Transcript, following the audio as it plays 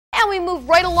And we move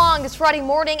right along this Friday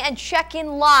morning and check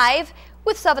in live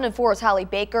with 7 and 4's Holly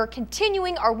Baker,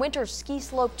 continuing our winter ski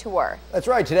slope tour. That's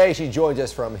right. Today she joins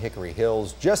us from Hickory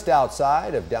Hills, just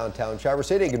outside of downtown Traverse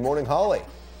City. Good morning, Holly.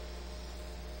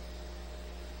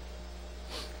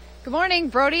 Good morning,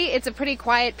 Brody. It's a pretty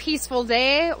quiet, peaceful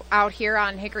day out here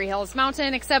on Hickory Hills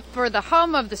Mountain, except for the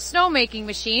hum of the snowmaking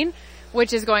machine,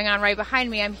 which is going on right behind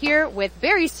me. I'm here with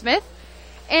Barry Smith.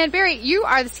 And Barry, you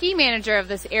are the ski manager of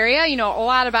this area. You know a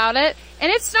lot about it. And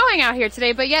it's snowing out here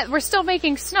today, but yet we're still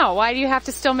making snow. Why do you have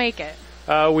to still make it?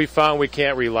 We found we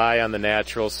can't rely on the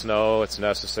natural snow. It's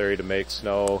necessary to make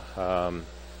snow.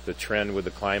 The trend with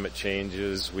the climate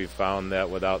changes, we've found that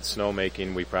without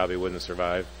snowmaking, we probably wouldn't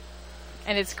survive.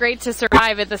 And it's great to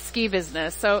survive in the ski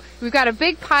business. So we've got a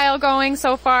big pile going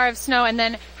so far of snow. And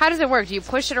then how does it work? Do you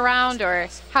push it around, or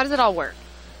how does it all work?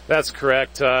 That's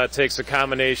correct. It takes a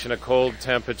combination of cold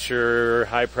temperature,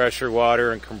 high pressure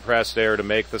water, and compressed air to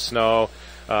make the snow.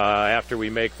 After we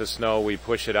make the snow, we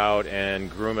push it out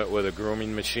and groom it with a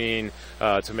grooming machine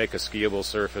to make a skiable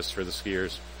surface for the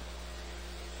skiers.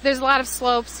 There's a lot of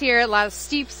slopes here, a lot of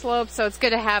steep slopes, so it's good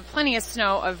to have plenty of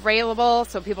snow available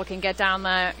so people can get down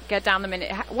them.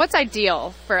 What's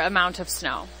ideal for amount of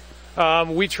snow?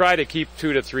 We try to keep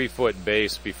 2 to 3 foot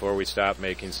base before we stop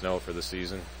making snow for the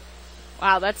season.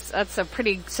 Wow, that's a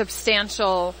pretty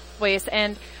substantial waste.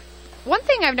 And one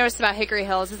thing I've noticed about Hickory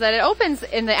Hills is that it opens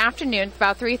in the afternoon,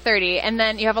 about 3:30, and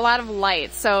then you have a lot of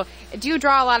lights. So do you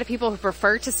draw a lot of people who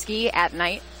prefer to ski at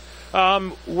night?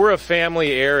 We're a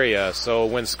family area, so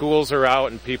when schools are out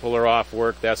and people are off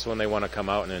work, that's when they want to come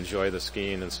out and enjoy the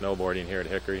skiing and snowboarding here at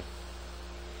Hickory.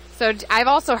 So I've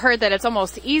also heard that it's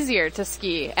almost easier to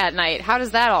ski at night. How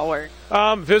does that all work?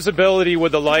 Visibility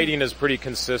with the lighting is pretty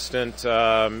consistent,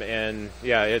 and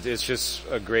yeah, it's just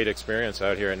a great experience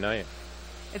out here at night.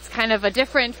 It's kind of a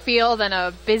different feel than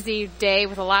a busy day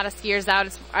with a lot of skiers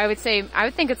out. I would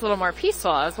think it's a little more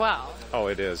peaceful as well. Oh,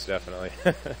 it is, definitely.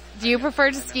 Do you prefer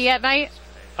to ski at night?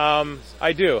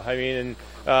 I do. I mean,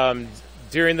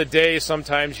 during the day,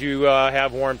 sometimes you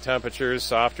have warm temperatures,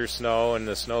 softer snow, and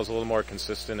the snow's a little more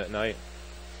consistent at night.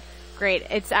 Great.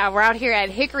 We're out here at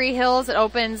Hickory Hills. It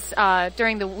opens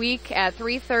during the week at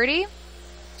 3:30.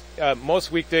 Most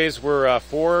weekdays we're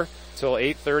 4 till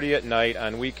 8:30 at night.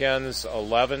 On weekends,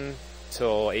 11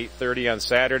 till 8:30 on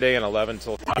Saturday and 11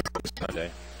 till 5 on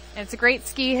Sunday. And it's a great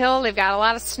ski hill. They've got a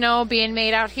lot of snow being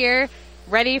made out here,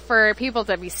 ready for people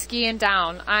to be skiing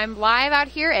down. I'm live out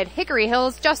here at Hickory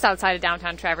Hills, just outside of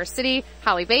downtown Traverse City.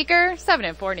 Holly Baker, 7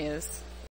 and 4 News.